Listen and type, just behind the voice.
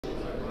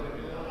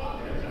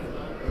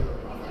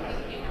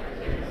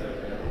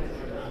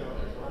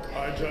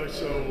Joe,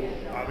 so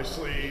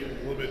obviously a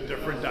little bit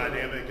different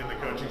dynamic in the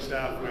coaching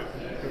staff with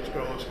Coach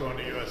Golich going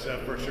to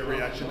USF. First your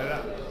reaction to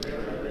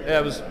that? Yeah,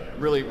 I was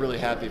really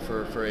happy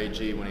for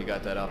AG when he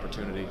got that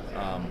opportunity.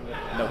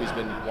 I know he's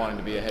been wanting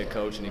to be a head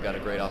coach, and he got a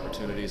great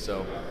opportunity,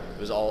 so it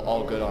was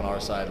all good on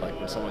our side. Like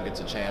when someone gets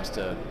a chance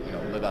to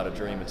live out a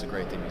dream, it's a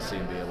great thing to see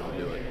him be able to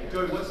do it.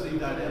 Joey, what's the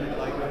dynamic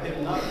like with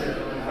him not there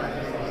in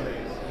practice these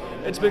days?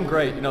 It's been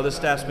great. This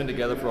staff's been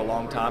together for a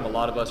long time. A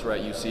lot of us were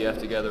at UCF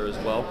together as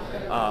well.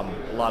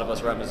 A lot of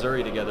us were at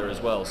Missouri together as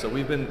well. So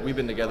we've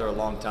been together a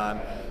long time,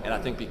 and I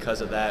think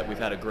because of that, we've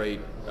had a great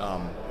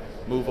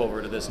move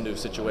over to this new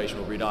situation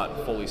where we're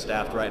not fully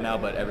staffed right now,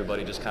 but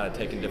everybody just kind of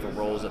taking different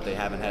roles that they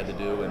haven't had to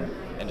do,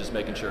 and just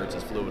making sure it's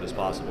as fluid as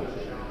possible.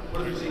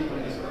 What have you seen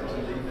from these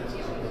Clemson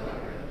defenses?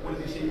 What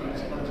have you seen from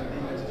these Clemson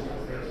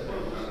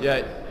defenses?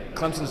 Yeah.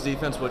 Clemson's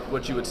defense,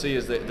 what you would see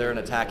is that they're an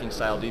attacking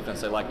style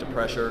defense. They like to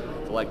pressure,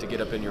 they like to get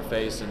up in your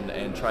face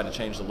and try to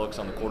change the looks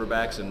on the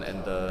quarterbacks and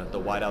the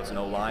wideouts and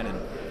O-line.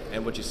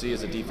 And what you see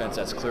is a defense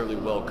that's clearly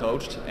well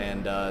coached,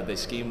 and they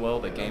scheme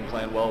well, they game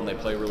plan well, and they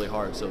play really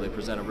hard. So they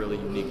present a really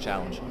unique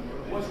challenge.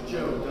 What's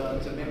Joe done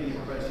to maybe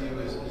impress you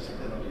as with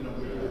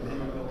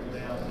him going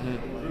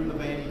down through the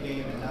Vandy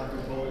game and now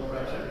through bowl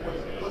pressure?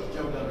 What's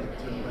Joe done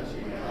to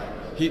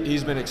impress you?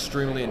 He's been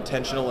extremely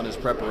intentional in his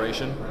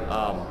preparation.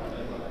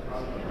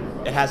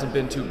 It hasn't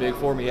been too big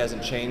for him. He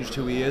hasn't changed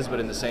who he is, but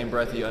in the same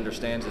breath, he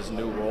understands his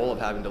new role of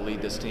having to lead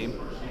this team.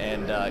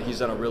 And he's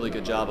done a really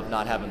good job of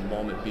not having the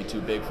moment be too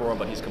big for him,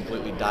 but he's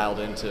completely dialed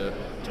into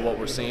what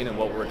we're seeing and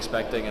what we're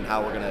expecting and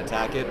how we're going to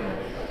attack it.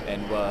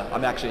 And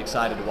I'm actually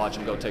excited to watch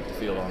him go take the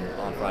field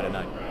on Friday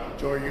night.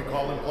 Joe, are you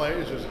calling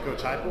plays? Is it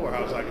Coach Heupel, or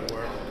how's that going to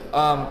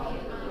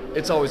work?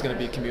 It's always going to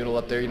be communal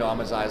up there.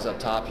 Amaziah's up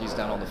top, he's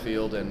down on the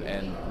field, and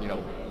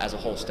as a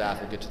whole staff,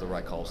 we'll get to the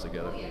right calls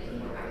together.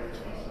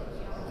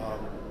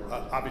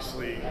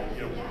 Obviously,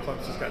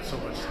 Clemson's got so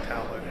much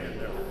talent in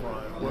their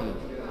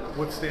front.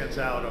 What stands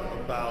out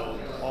about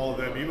all of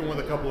them, even with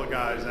a couple of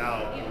guys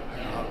out?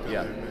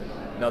 Yeah,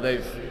 no,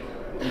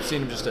 you've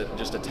seen them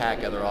just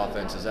attack other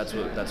offenses. That's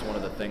one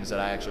of the things that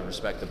I actually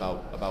respect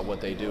about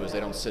what they do is they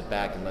don't sit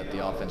back and let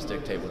the offense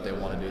dictate what they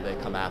want to do. They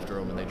come after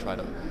them and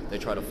they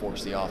try to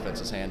force the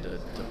offense's hand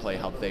to play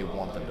how they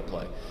want them to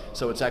play.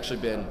 So it's actually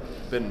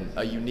been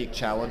a unique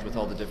challenge with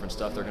all the different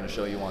stuff they're going to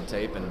show you on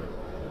tape. And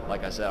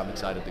like I said, I'm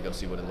excited to go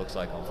see what it looks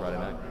like on Friday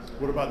night.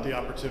 What about the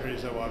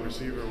opportunities at wide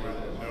receiver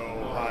with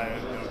no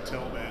Hyatt, no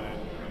Tillman,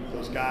 and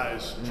those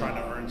guys trying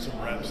to earn some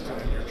reps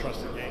in your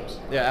trusted games?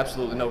 Yeah,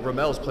 absolutely. No,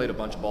 Romel's played a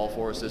bunch of ball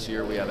for us this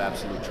year. We have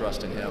absolute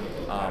trust in him.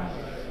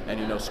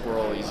 And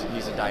Squirrel,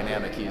 he's a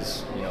dynamic.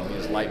 He's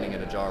lightning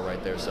in a jar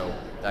right there. So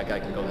that guy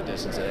can go the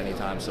distance at any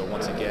time. So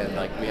once again,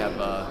 we have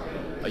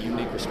a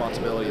unique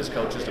responsibility as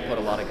coaches to put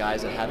a lot of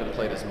guys that haven't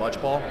played as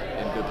much ball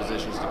in good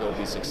positions to go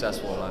be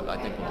successful, and I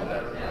think we'll do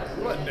that.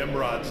 What about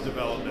Nimrod's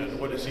development?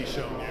 What has he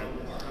shown you?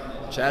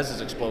 Chaz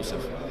is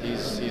explosive.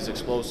 He's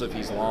explosive,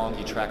 he's long,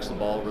 he tracks the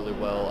ball really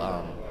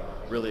well.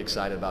 Really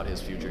excited about his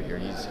future here.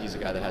 He's a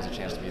guy that has a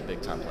chance to be a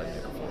big-time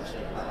playmaker for us.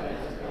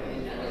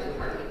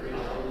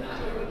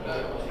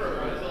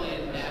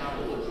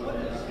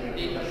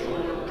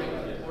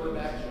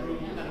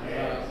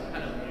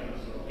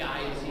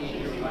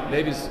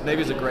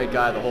 Navy's a great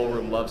guy. The whole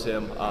room loves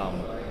him.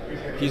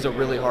 He's a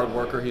really hard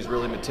worker. He's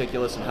really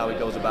meticulous in how he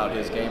goes about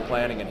his game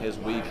planning and his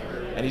week.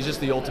 And he's just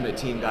the ultimate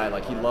team guy.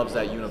 He loves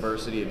that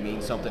university. It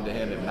means something to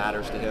him. It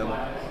matters to him.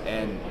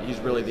 And he's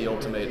really the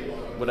ultimate,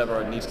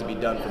 whatever needs to be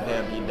done from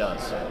him, he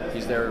does.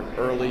 He's there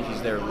early,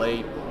 he's there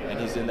late, and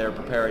he's in there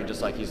preparing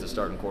just like he's the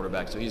starting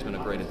quarterback. So he's been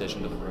a great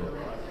addition to the room.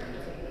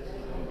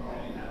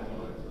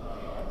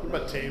 What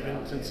about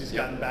Taven, since he's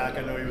gotten back?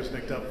 I know he was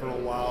nicked up for a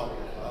while.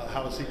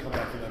 How has he come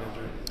back from that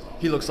injury?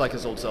 He looks like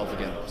his old self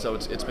again. So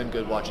it's been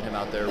good watching him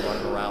out there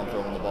running around,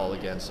 throwing the ball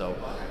again. So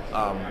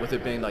with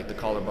it being the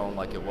collarbone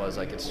like it was,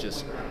 it's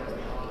just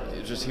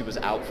he was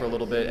out for a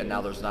little bit, and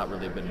now there's not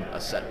really been a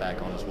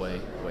setback on his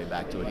way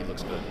back to it. He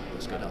looks good.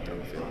 Looks good out there on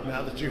the field.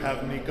 Now that you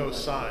have Nico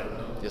signed,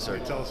 yes, sir.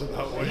 Tell us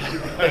about what you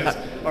guys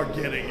are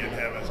getting in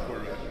him as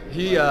quarterback.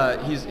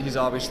 He's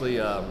obviously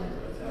a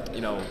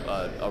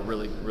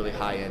really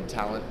high-end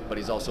talent, but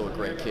he's also a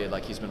great kid.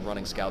 He's been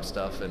running scout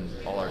stuff, and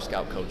all our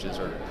scout coaches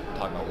are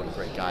talking about what a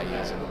great guy he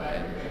is and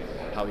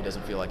how he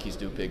doesn't feel like he's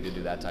too big to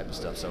do that type of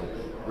stuff. So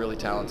really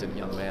talented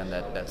young man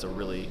that's a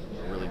really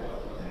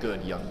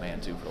good young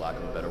man too, for lack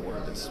of a better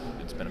word. It's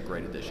been a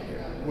great addition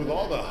here. With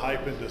all the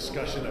hype and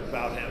discussion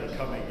about him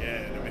coming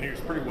in, he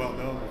was pretty well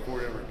known before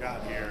he ever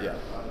got here. Yeah.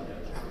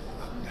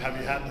 Have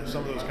you had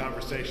some of those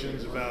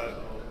conversations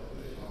about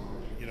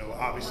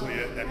obviously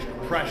extra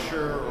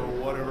pressure or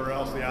whatever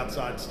else, the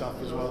outside stuff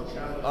as well?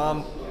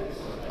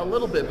 A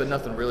little bit, but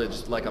nothing really.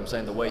 Just like I'm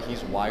saying, the way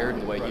he's wired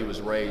and the way he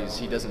was raised,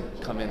 he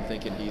doesn't come in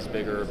thinking he's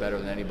bigger or better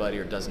than anybody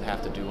or doesn't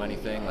have to do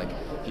anything.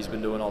 He's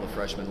been doing all the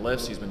freshman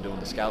lifts, he's been doing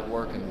the scout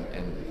work,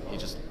 and he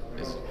just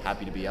is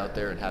happy to be out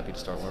there and happy to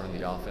start learning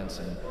the offense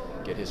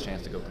get his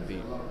chance to go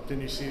compete.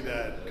 Can you see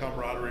that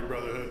camaraderie,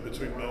 brotherhood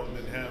between Milton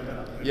and him?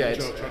 And Yeah,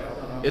 Joe trying to help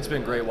him out? it's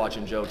been great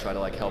watching Joe try to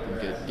like help him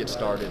get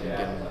started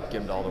and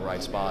get him to all the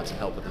right spots and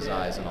help with his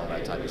eyes and all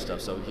that type of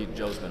stuff. So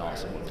Joe's been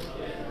awesome.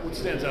 What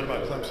stands out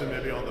about Clemson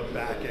maybe on the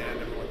back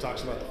end? Everyone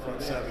talks about the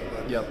front seven,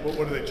 but Yep. what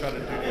do they try to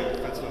do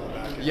defensively on the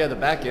back end? Yeah, the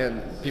back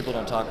end, people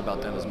don't talk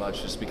about them as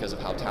much just because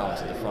of how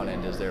talented the front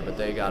end is there, but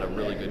they got a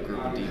really good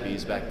group of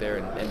DBs back there,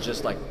 and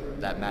just like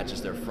that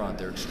matches their front,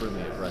 they're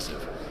extremely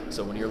aggressive.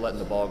 So when you're letting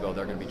the ball go,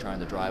 they're going to be trying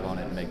to drive on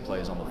it and make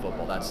plays on the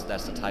football. That's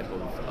the type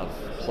of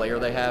player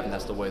they have, and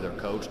that's the way they're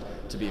coached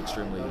to be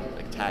extremely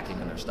attacking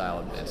in their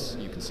style.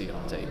 You can see it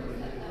on tape.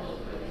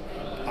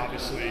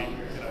 Obviously,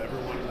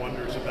 everyone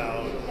wonders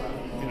about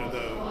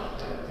the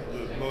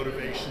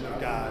motivation of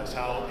guys.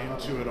 How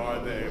into it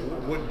are they?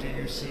 What do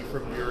you see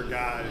from your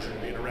guys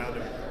and being around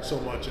them so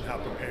much, and how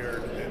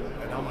prepared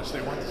and how much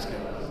they want this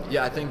game?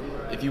 Yeah, I think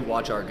if you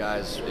watch our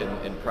guys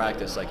in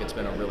practice, like it's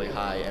been a really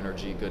high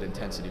energy, good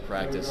intensity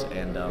practice,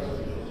 and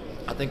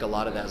I think a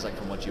lot of that is like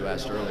from what you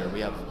asked earlier. We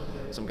have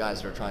some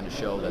guys that are trying to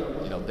show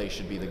that they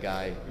should be the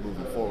guy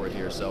moving forward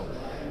here. So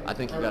I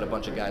think you've got a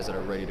bunch of guys that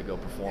are ready to go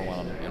perform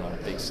on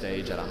a big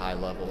stage at a high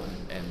level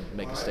and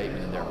make a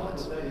statement in their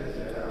minds.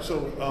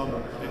 So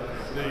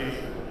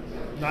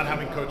not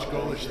having Coach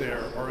Golish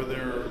there, are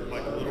there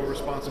like little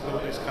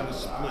responsibilities kind of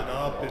split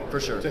up and For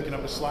sure. taking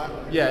up a slack?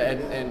 Yeah,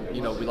 and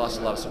we lost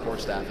a lot of support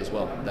staff as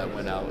well that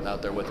went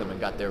out there with him and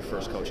got their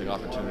first coaching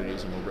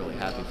opportunities, and we're really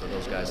happy for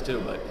those guys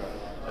too. But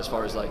as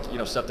far as like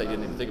stuff they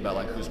didn't even think about,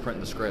 like who's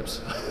printing the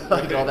scripts,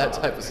 like all that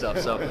type of stuff.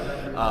 So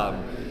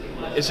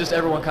it's just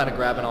everyone kind of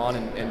grabbing on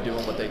and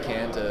doing what they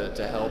can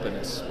to help, and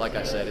it's like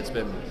I said, it's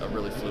been a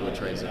really fluid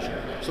transition.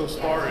 So as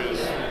far as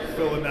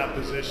filling that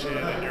position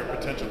and your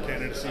potential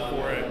candidacy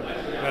for it,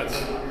 that's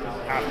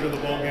after the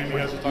bowl game you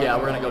guys are talking Yeah,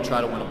 about? we're going to go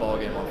try to win a ball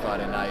game on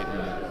Friday night,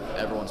 and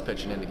everyone's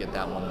pitching in to get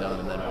that one done,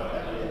 and then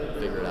we'll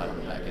figure it out on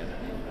the back end.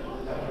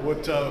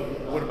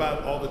 What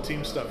about all the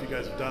team stuff you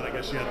guys have done? I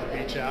guess you had the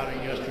beach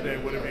outing yesterday.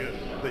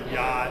 The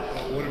yacht?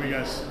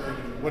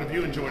 What have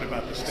you enjoyed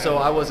about this? So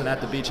I wasn't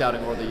at the beach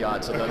outing or the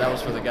yacht, so that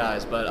was for the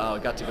guys. But I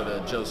got to go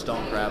to Joe's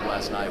Stone Crab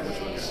last night, which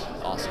was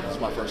awesome. It was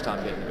my first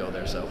time getting to go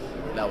there, so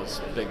that was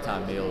a big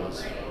time meal. It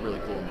was a really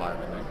cool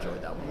environment. I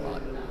enjoyed that one a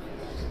lot.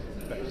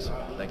 Thanks.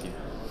 Thank you.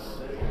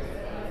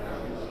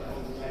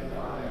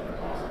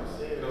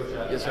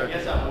 Coach, Yes, sir. I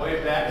guess I'm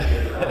way back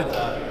here.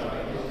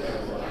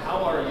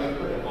 How are you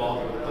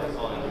involved with play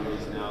calling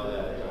duties now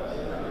that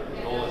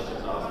Golish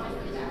is off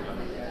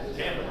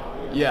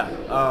Tampa?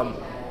 Yeah.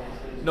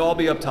 No, I'll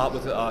be up top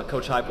with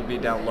Coach Hype will be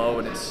down low,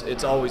 and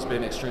it's always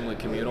been extremely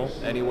communal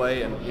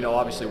anyway. And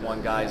obviously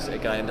one guy's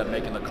going to end up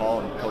making the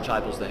call, and Coach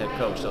Hypel's the head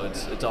coach, so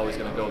it's always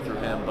going to go through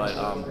him. But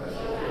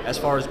as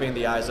far as being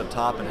the eyes up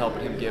top and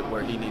helping him get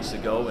where he needs to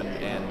go, and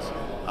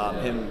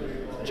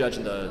him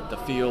judging the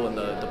feel and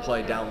the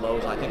play down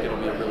lows, I think it'll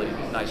be a really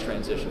nice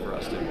transition for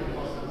us too.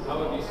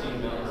 How have you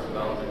seen Milton's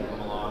development come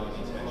along in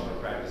these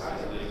mentioned practices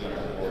leading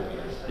into the bowl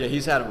games? Yeah,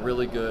 he's had a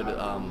really good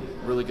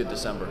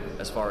December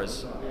as far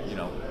as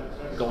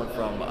going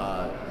from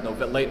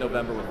late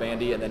November with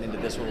Vandy and then into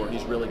this one where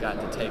he's really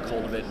gotten to take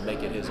hold of it and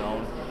make it his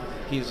own.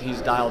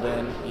 He's dialed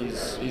in.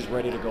 He's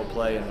ready to go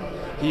play, and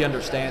he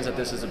understands that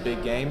this is a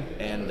big game.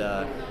 And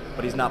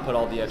but he's not put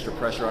all the extra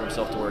pressure on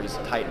himself to where he's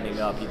tightening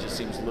up. He just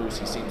seems loose.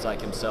 He seems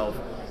like himself,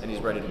 and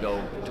he's ready to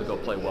go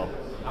play well.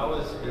 How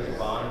has his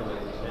bond with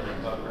Henry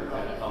Butler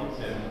kind of helped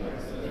him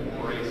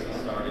embrace the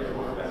starting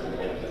quarterback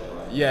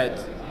role? Yeah,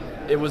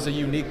 it was a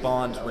unique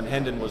bond when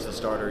Hendon was the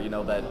starter.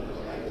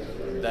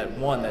 That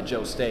one, that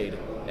Joe stayed,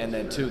 and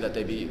then two, that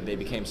they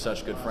became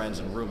such good friends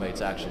and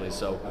roommates actually.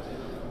 So,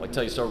 like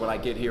tell you a story, when I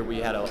get here, we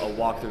had a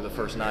walk through the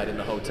first night in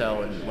the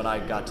hotel, and when I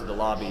got to the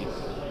lobby,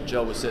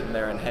 Joe was sitting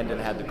there, and Hendon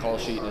had the call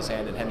sheet in his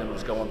hand, and Hendon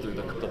was going through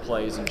the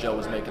plays, and Joe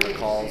was making the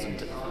calls, and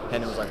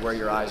Hendon was like, "Where are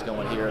your eyes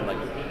going here?"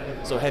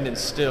 And so Hendon's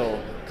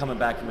still coming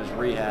back from his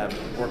rehab,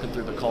 working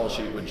through the call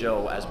sheet with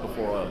Joe as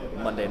before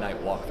a Monday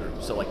night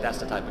walkthrough. So that's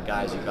the type of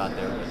guys you got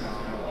there.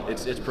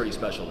 It's pretty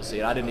special to see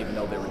it. I didn't even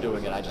know they were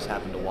doing it. I just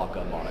happened to walk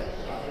up on it.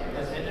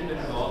 Has Hendon been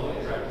involved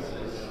with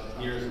practices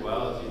here as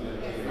well? Has he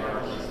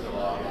been still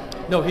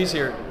off? No, he's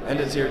here.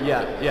 Hendon's here.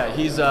 Yeah.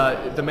 He's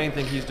the main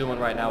thing he's doing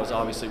right now is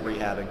obviously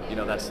rehabbing.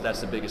 That's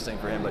the biggest thing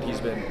for him. But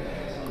he's been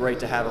great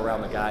to have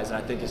around the guys, and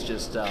I think it's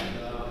just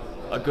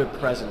a good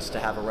presence to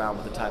have around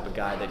with the type of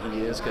guy that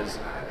he is, because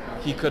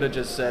he could have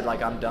just said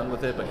I'm done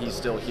with it, but he's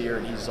still here,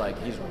 and he's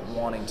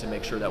wanting to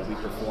make sure that we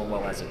perform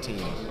well as a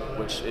team,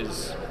 which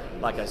is,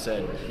 like I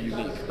said,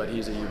 unique. But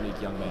he's a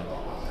unique young man.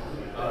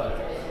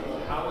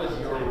 How has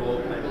your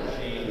role kind of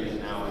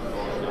changed now in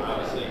coaching?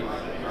 Obviously, you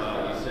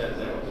said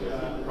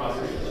that the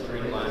process is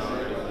streamlined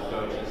already with the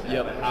coaches.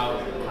 Yep. But how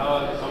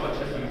much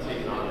have you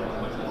taken on?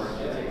 How much more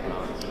have you taken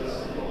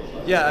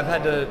on? Yeah, I've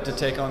had to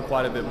take on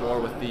quite a bit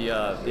more with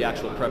the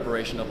actual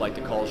preparation of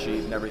the call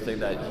sheet and everything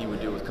that he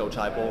would do with Coach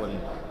Heupel, and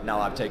now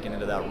I've taken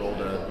into that role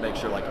to make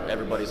sure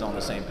everybody's on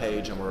the same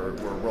page and we're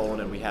rolling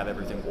and we have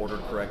everything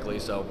ordered correctly.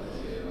 So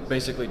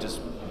basically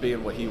just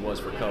being what he was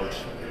for Coach,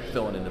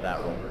 filling into that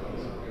role.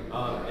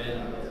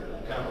 And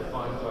kind of a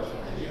fun question: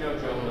 did you know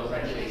Joe Mills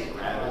actually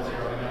athletes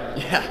growing up?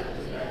 Yeah.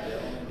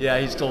 Yeah,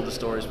 he's told the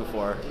stories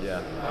before. Yeah.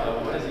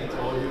 What has he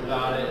told you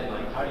about it? And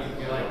like, how do you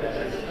feel like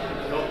that?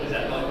 His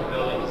athletic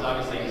ability, because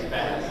obviously he's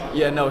fast.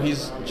 Yeah, no,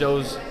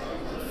 Joe's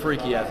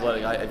freaky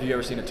athletic. Have you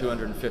ever seen a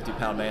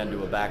 250-pound man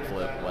do a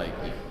backflip? Like,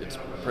 it's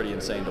pretty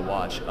insane to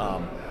watch.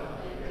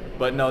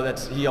 But no,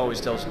 he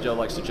always tells, Joe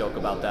likes to joke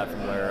about that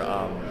from where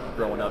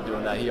growing up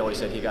doing that. He always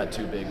said he got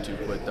too big too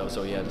quick though,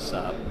 so he had to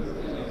stop.